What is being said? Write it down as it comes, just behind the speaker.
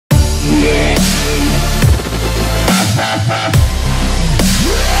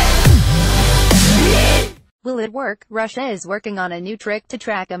Will it work? Russia is working on a new trick to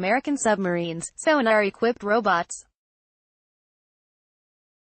track American submarines, sonar-equipped robots.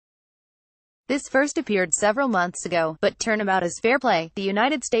 This first appeared several months ago, but turnabout is fair play. The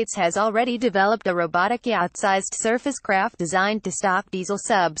United States has already developed a robotic yacht-sized surface craft designed to stalk diesel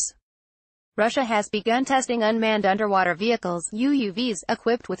subs. Russia has begun testing unmanned underwater vehicles, UUVs,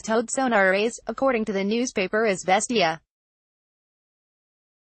 equipped with towed sonar arrays, according to the newspaper Izvestia.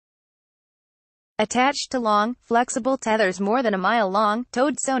 Attached to long, flexible tethers more than a mile long,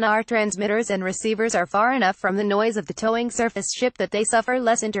 towed sonar transmitters and receivers are far enough from the noise of the towing surface ship that they suffer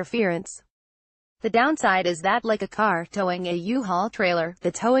less interference. The downside is that, like a car towing a U-Haul trailer,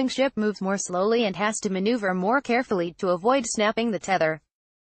 the towing ship moves more slowly and has to maneuver more carefully to avoid snapping the tether.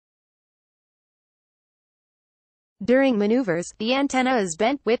 During maneuvers, the antenna is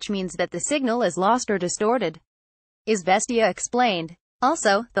bent, which means that the signal is lost or distorted. Izvestia explained.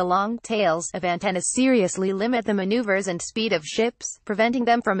 Also, the long tails of antennas seriously limit the maneuvers and speed of ships, preventing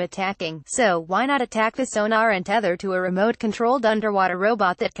them from attacking. So, why not attack the sonar and tether to a remote-controlled underwater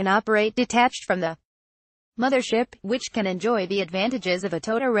robot that can operate detached from the mothership, which can enjoy the advantages of a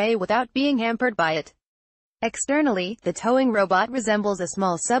towed array without being hampered by it? Externally, the towing robot resembles a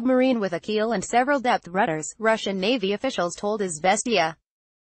small submarine with a keel and several depth rudders, Russian Navy officials told Izvestia.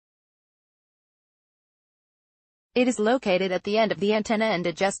 It is located at the end of the antenna and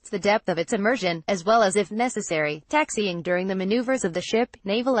adjusts the depth of its immersion, as well as, if necessary, taxiing during the maneuvers of the ship.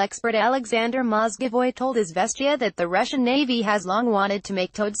 Naval expert Alexander Mozgovoy told Izvestia that the Russian Navy has long wanted to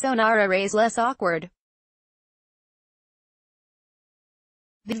make towed sonar arrays less awkward.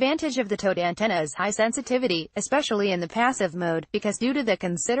 The advantage of the towed antenna is high sensitivity, especially in the passive mode, because due to the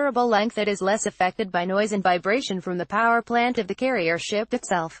considerable length it is less affected by noise and vibration from the power plant of the carrier ship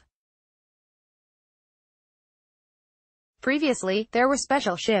itself. Previously, there were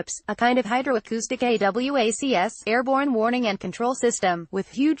special ships, a kind of hydroacoustic AWACS, airborne warning and control system,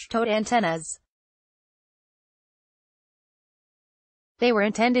 with huge towed antennas. They were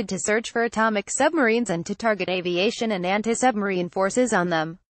intended to search for atomic submarines and to target aviation and anti-submarine forces on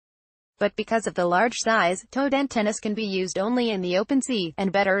them. But because of the large size, towed antennas can be used only in the open sea,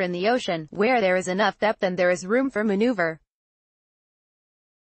 and better in the ocean, where there is enough depth and there is room for maneuver.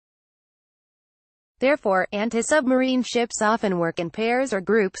 Therefore, anti-submarine ships often work in pairs or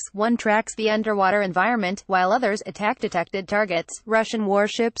groups. One tracks the underwater environment, while others attack detected targets. Russian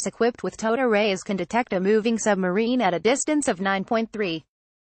warships equipped with towed arrays can detect a moving submarine at a distance of 9.3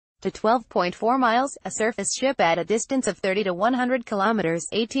 to 12.4 miles, a surface ship at a distance of 30 to 100 kilometers,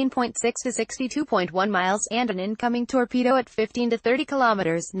 18.6 to 62.1 miles, and an incoming torpedo at 15 to 30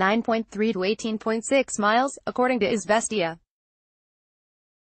 kilometers, 9.3 to 18.6 miles, according to Izvestia.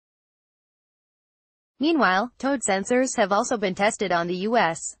 Meanwhile, towed sensors have also been tested on the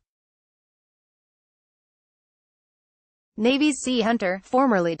U.S. Navy's Sea Hunter,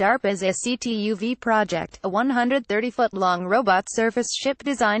 formerly DARPA's SCTUV project, a 130-foot-long robot surface ship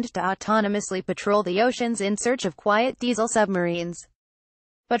designed to autonomously patrol the oceans in search of quiet diesel submarines.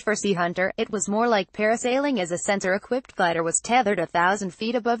 But for Sea Hunter, it was more like parasailing as a sensor-equipped glider was tethered 1,000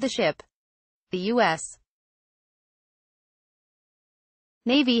 feet above the ship. The U.S.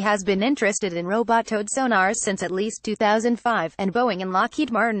 Navy has been interested in robot-towed sonars since at least 2005, and Boeing and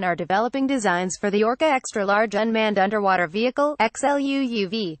Lockheed Martin are developing designs for the Orca Extra-Large Unmanned Underwater Vehicle,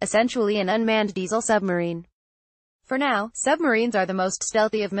 XLUUV, essentially an unmanned diesel submarine. For now, submarines are the most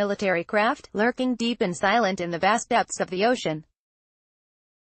stealthy of military craft, lurking deep and silent in the vast depths of the ocean.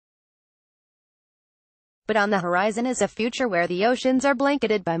 But on the horizon is a future where the oceans are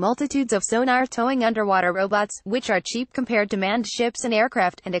blanketed by multitudes of sonar-towing underwater robots, which are cheap compared to manned ships and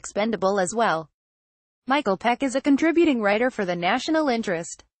aircraft, and expendable as well. Michael Peck is a contributing writer for the National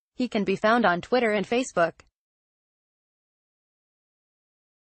Interest. He can be found on Twitter and Facebook.